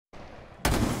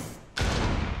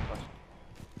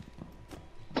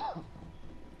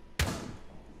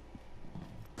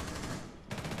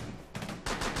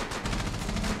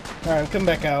Alright, I'm coming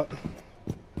back out.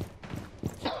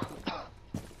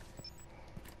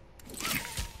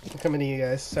 I'm coming to you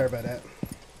guys. Sorry about that.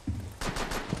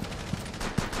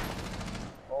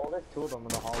 Oh, there's two of them in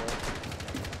the hallway.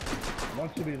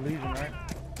 One should be Legion, right?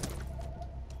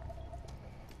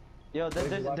 Yo,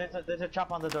 there's a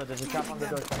trap on the door. There's a trap on the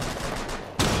door.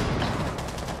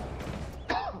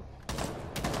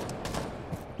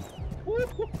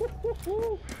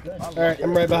 Alright,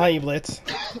 I'm right behind you, Blitz.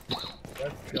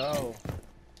 Let's go.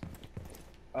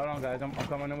 Hold on, guys. I'm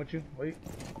coming in with you. Wait.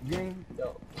 Ging.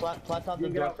 Yo, plant on the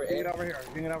Ging it door out, for Ging A. it out right here.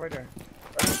 Ging it out right there.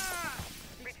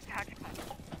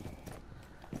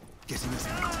 Getting this.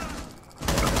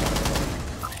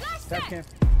 Tap can.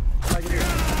 Right here.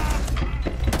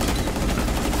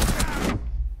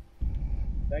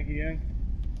 Thank you, Yang.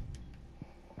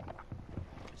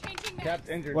 Cap's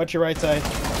injured. Watch your right side.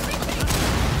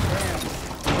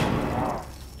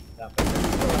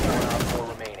 Four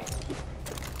remaining.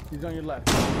 He's on your left.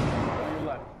 On your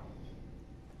left.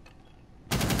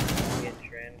 Get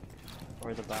train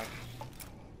or the back.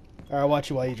 Alright, watch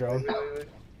you while you drone. Wait.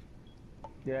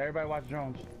 Yeah, everybody watch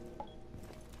drones.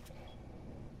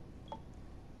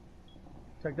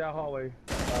 Check that hallway.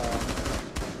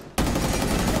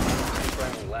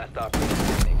 Friendly, last operator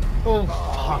standing. Oh, You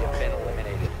fuck. have been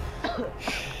eliminated.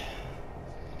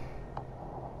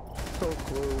 So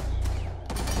close.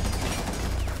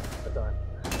 Done.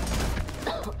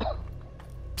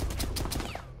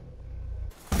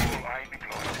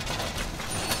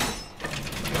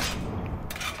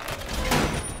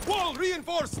 Wall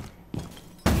reinforced.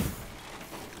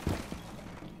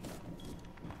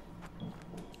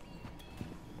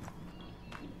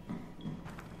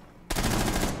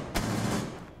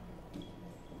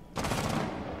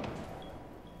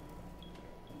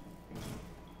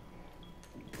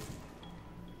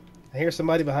 I hear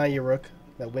somebody behind you, Rook.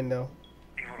 That window.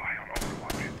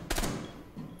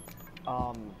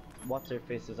 What's her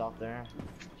face is out there?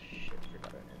 Shit,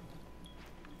 forgot her name.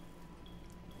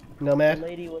 The Nomad?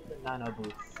 lady with the nano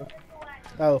boots.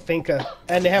 Oh, Finka.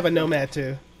 And they have a Nomad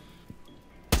too.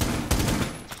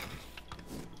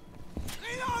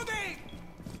 Reloading.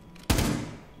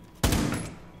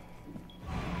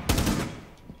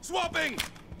 Swapping.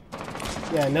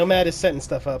 Yeah, Nomad is setting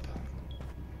stuff up.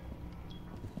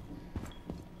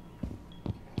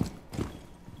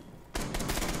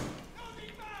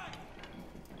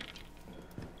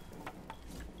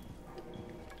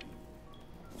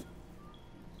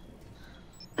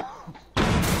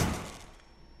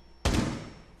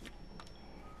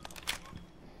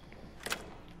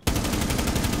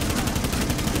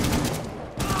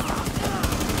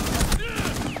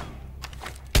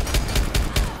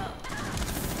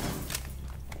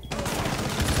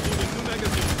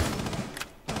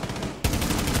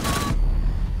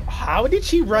 How did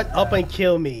she run up and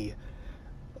kill me?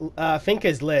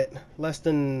 Finka's lit. Less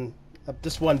than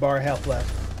just one bar health left.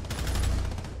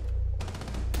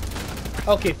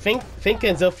 Okay, Finka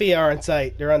and Zofia are on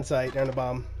site. They're on site. They're on the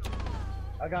bomb.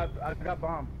 I got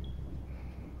bomb.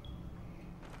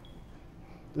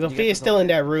 Zofia's still in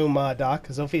that room, Doc.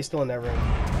 Zofia's still in that room.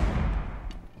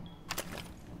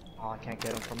 Oh, I can't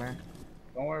get him from here.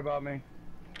 Don't worry about me.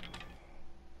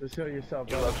 Just heal yourself,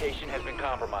 Your bro. location has been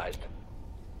compromised.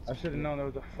 I should have known there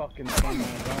was a fucking thing.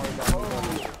 Don't worry about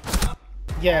me.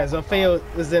 Yeah, Zofia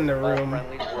was in the All room.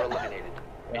 friendlies were eliminated.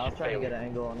 Yeah, I was Mission trying to get failure. an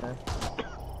angle on there.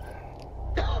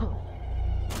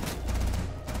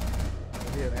 I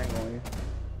see an angle on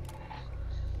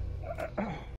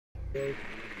you.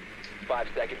 5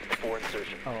 seconds before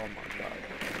insertion. Oh my god.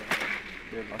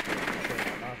 Dude, must have been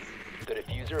something on us. The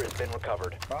diffuser has been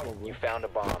recovered. Probably. You found a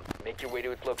bomb. Make your way to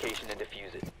its location and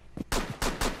defuse it.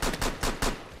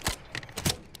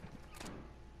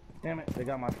 Damn it, they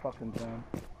got my fucking thing.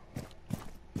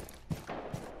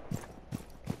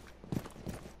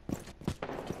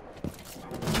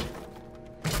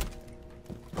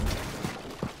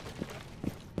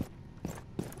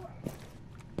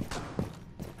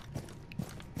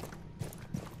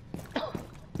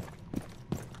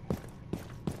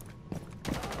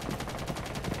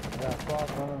 I got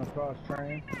Frost running across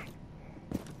train.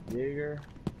 Jaeger,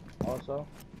 also.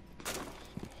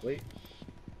 Wait.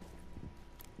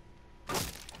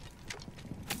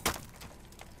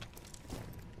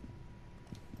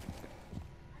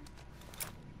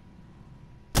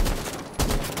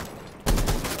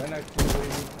 Right next to you,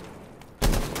 lady.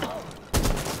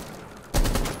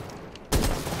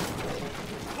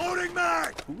 Loading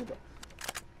mag.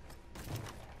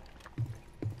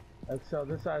 So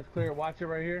this side's clear. Watch it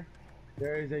right here.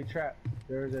 There is a trap.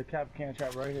 There is a cap can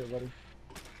trap right here, buddy.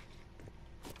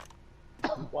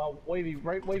 Wow, wavy,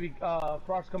 right, wavy.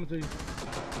 Frog's coming to you.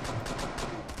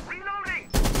 Reloading!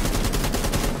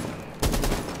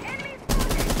 Enemy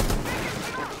spotted!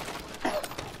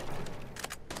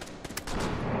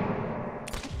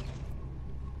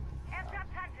 Heads up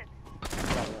planted.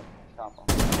 Stop him.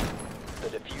 The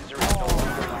diffuser is no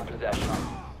longer in your possession.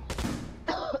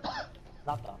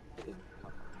 Not that.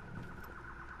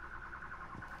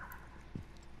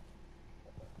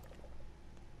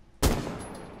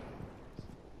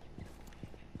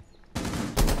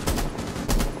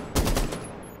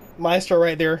 Maestro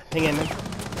right there, hanging in.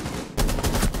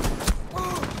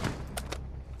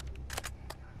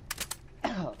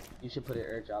 You should put an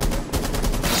air job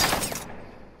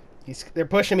there. They're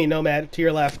pushing me, Nomad, to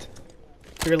your left.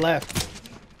 To your left.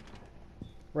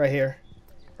 Right here.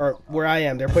 Or where I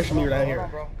am, they're pushing me down here.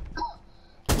 Bro.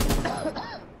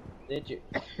 Did you?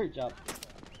 Air job.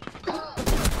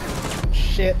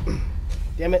 Shit.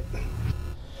 Damn it.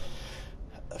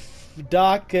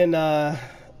 Doc and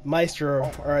Maestro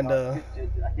are on the...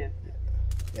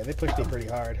 Yeah, they pushed me pretty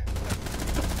hard.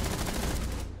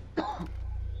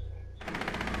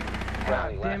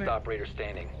 Friendly, damn last it. operator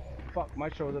standing. Fuck, my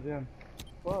show was at the end.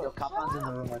 Yo, Kaplan's in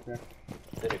the room right there.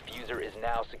 The diffuser is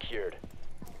now secured.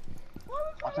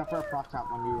 Watch out for a prop trap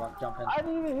when you jump in. I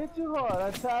didn't even hit you hard. I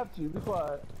tapped you. Be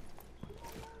quiet.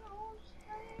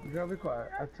 You gotta be quiet.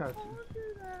 I tapped you.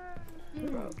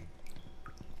 Shut up.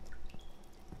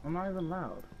 I'm not even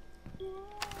loud.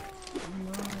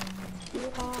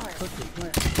 Push it,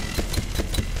 plant.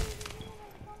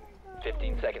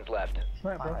 15 seconds left.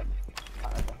 Plant, bro.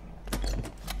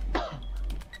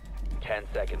 10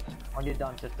 seconds. When you're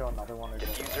done, just throw another one or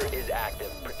just... Diffuser is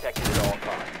active. Protected at all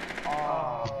costs.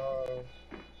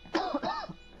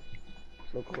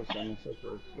 So close, Simon. So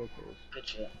close. So close. Good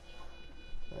shit.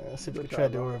 Let's see if we can try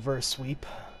to do a reverse sweep.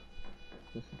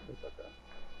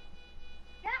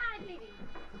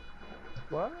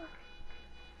 What?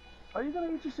 Are you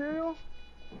gonna eat your cereal?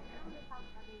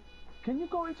 Can you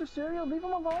go eat your cereal? Leave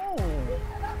him alone.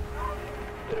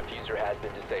 The diffuser has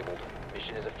been disabled.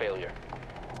 Mission is a failure.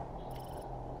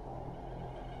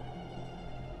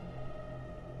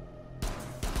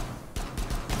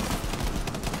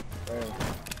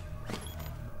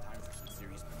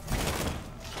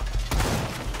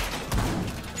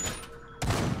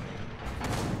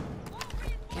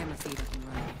 Camera feed up and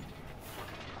running.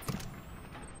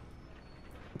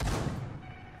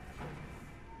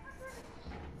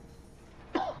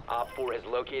 Op 4 has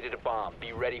located a bomb.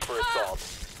 Be ready for assault.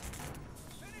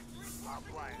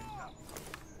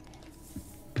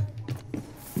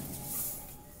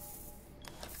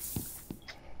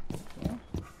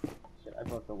 Shit, I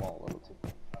broke the wall a little too.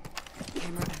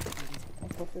 Camera activated. I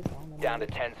put this on. Down to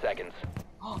 10 seconds.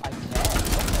 I can't.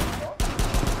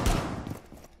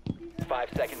 5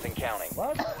 seconds and counting.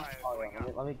 What? Oh,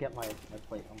 yeah, let me get my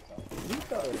plate. I'm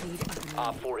sorry. Feed up and Op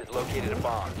running. 4 has located a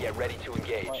bomb. Get ready to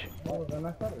engage. Oh, then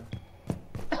I started.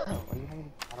 What are you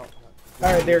having? I don't know.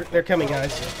 Alright, they're coming,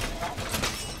 guys.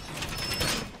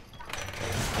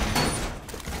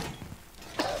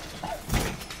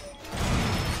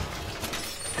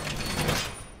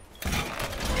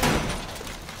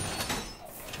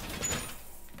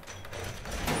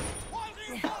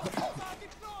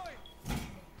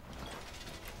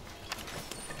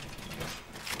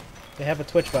 They have a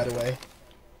Twitch, by the way.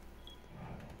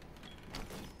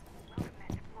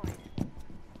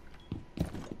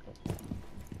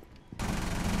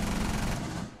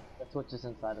 The Twitch is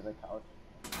inside of the couch.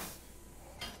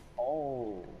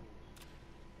 Oh.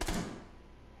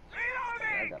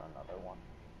 I got another one.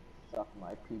 Suck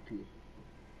my PP.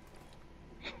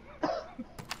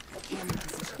 Camera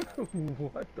position.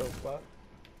 What the fuck?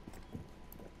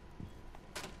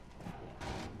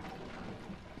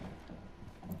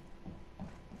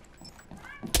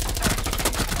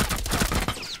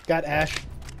 Got Ash.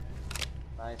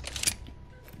 Nice.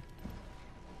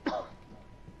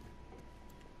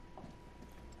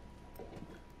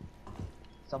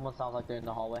 Someone sounds like they're in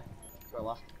the hallway. To our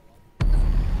left.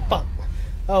 Fuck.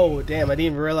 Oh, damn, I didn't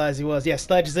even realize he was. Yeah,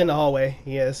 Sledge is in the hallway.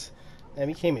 He is. Damn,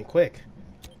 he came in quick.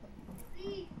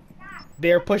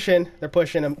 They're pushing. They're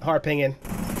pushing. I'm hard pinging.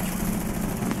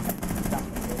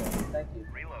 Thank you.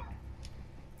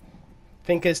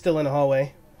 Finka's still in the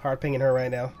hallway. Hard pinging her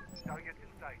right now. Target in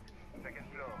sight. Second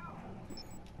floor.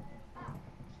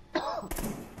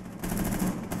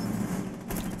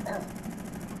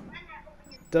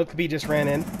 Dokkaby just ran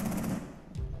in.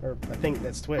 Or I think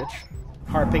that's Twitch.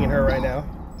 Hard pinging her right now.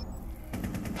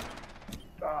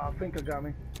 I think I got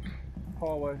me.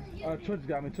 Hallway. Twitch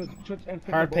got me. Twitch and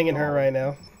Finka Hard both pinging her hallway. right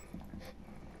now.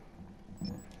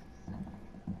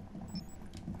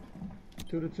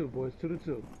 2-2, boys.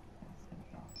 2-2.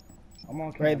 I'm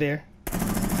on camp. Right there.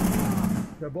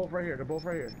 They're both right here. They're both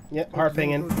right here. Yep, hard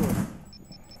pinging.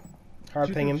 Hard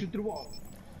Shoot pinging. through the wall.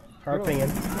 Hard pinging.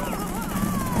 Go through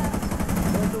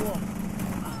the wall.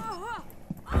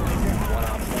 One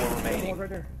on 4 One's remaining. right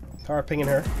there. Hard pinging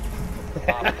her.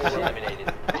 Op 4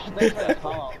 eliminated.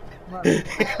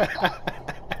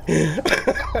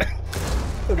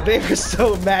 They were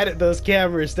so mad at those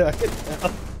cameras, though.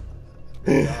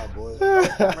 Nah, boy.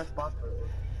 Camera sponsor.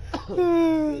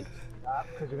 Because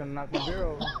you're going to knock my beer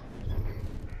over.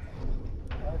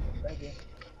 Thank you.